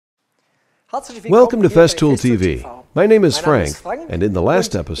Welcome to Festool TV. My name is Frank, and in the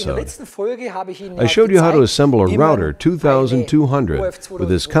last episode, I showed you how to assemble a router 2200 with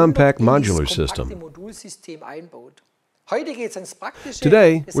this compact modular system.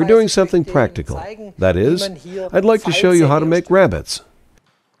 Today, we're doing something practical. That is, I'd like to show you how to make rabbets.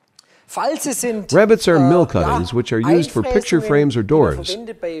 Rabbets are mill cuttings which are used for picture frames or doors,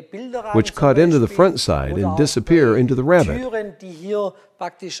 which cut into the front side and disappear into the rabbet.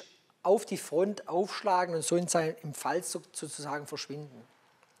 Auf die Front aufschlagen und so in im Falz sozusagen verschwinden.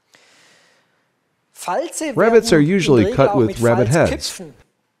 Rabbits are usually cut with rabbit heads.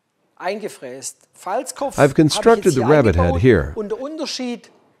 I've constructed the rabbit head here.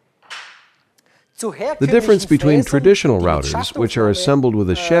 The difference between traditional routers, which are assembled with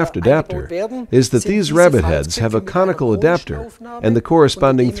a shaft adapter, is that these rabbit heads have a conical adapter and the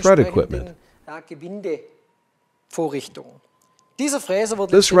corresponding thread equipment.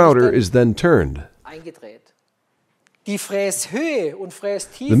 This router is then turned.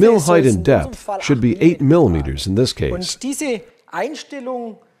 The mill height and depth should be 8 millimeters in this case.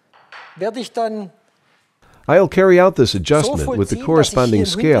 I'll carry out this adjustment with the corresponding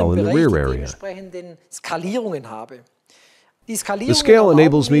scale in the rear area. The scale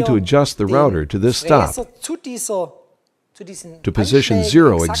enables me to adjust the router to this stop, to position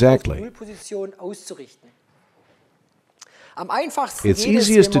 0 exactly. It's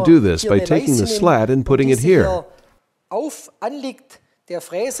easiest to do this by taking the slat and putting it here.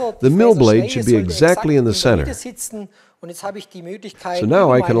 The mill blade should be exactly in the center. So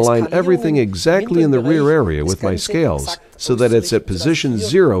now I can align everything exactly in the rear area with my scales so that it's at position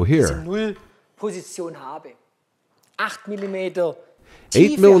 0 here.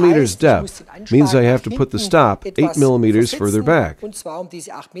 8 millimeters depth means I have to put the stop 8 millimeters further back.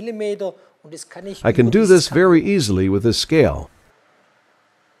 I can do this very easily with this scale.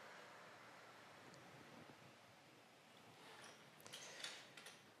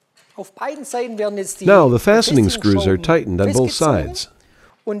 Now the fastening screws are tightened on both sides.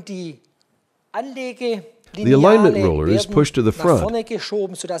 The alignment roller is pushed to the front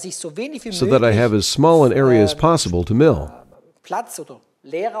so that I have as small an area as possible to mill.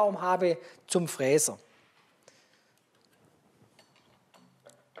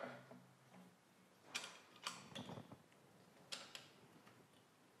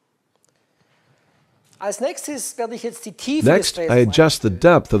 Next, I adjust the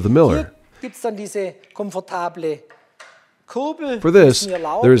depth of the miller. For this,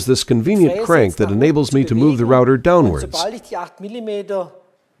 there is this convenient crank that enables me to move the router downwards.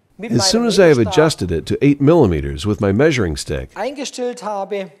 As soon as I have adjusted it to 8 millimeters with my measuring stick, I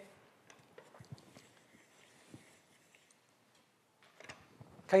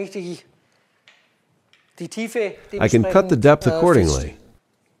can cut the depth accordingly.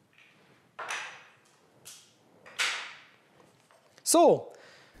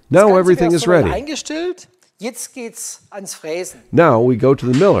 Now everything is ready. Now we go to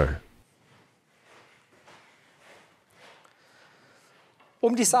the miller.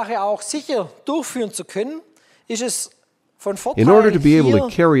 In order to be able to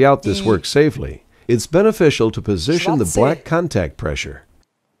carry out this work safely, it's beneficial to position the black contact pressure.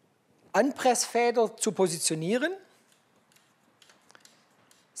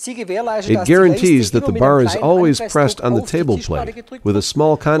 It guarantees that the bar is always pressed on the table plate with a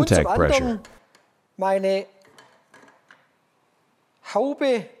small contact pressure.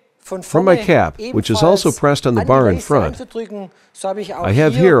 From my cap, which is also pressed on the bar in front, I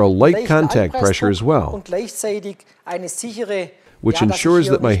have here a light contact pressure as well, which ensures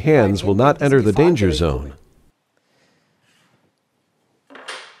that my hands will not enter the danger zone.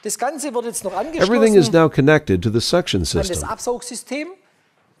 Everything is now connected to the suction system.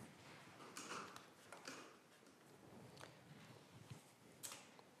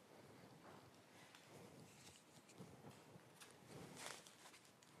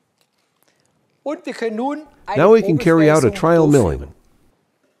 Now we can carry out a trial milling.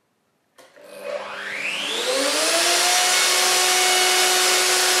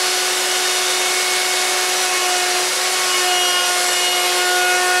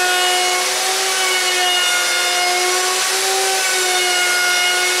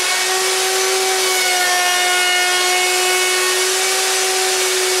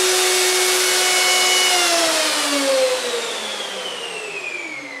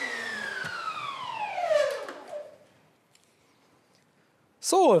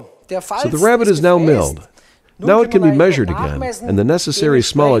 So the rabbit is now milled. Now it can be measured again, and the necessary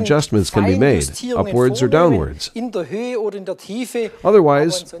small adjustments can be made, upwards or downwards.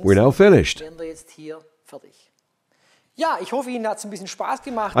 Otherwise, we're now finished.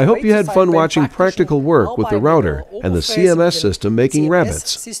 I hope you had fun watching practical work with the router and the CMS system making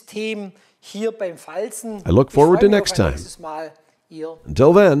rabbits. I look forward to next time.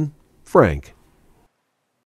 Until then, Frank.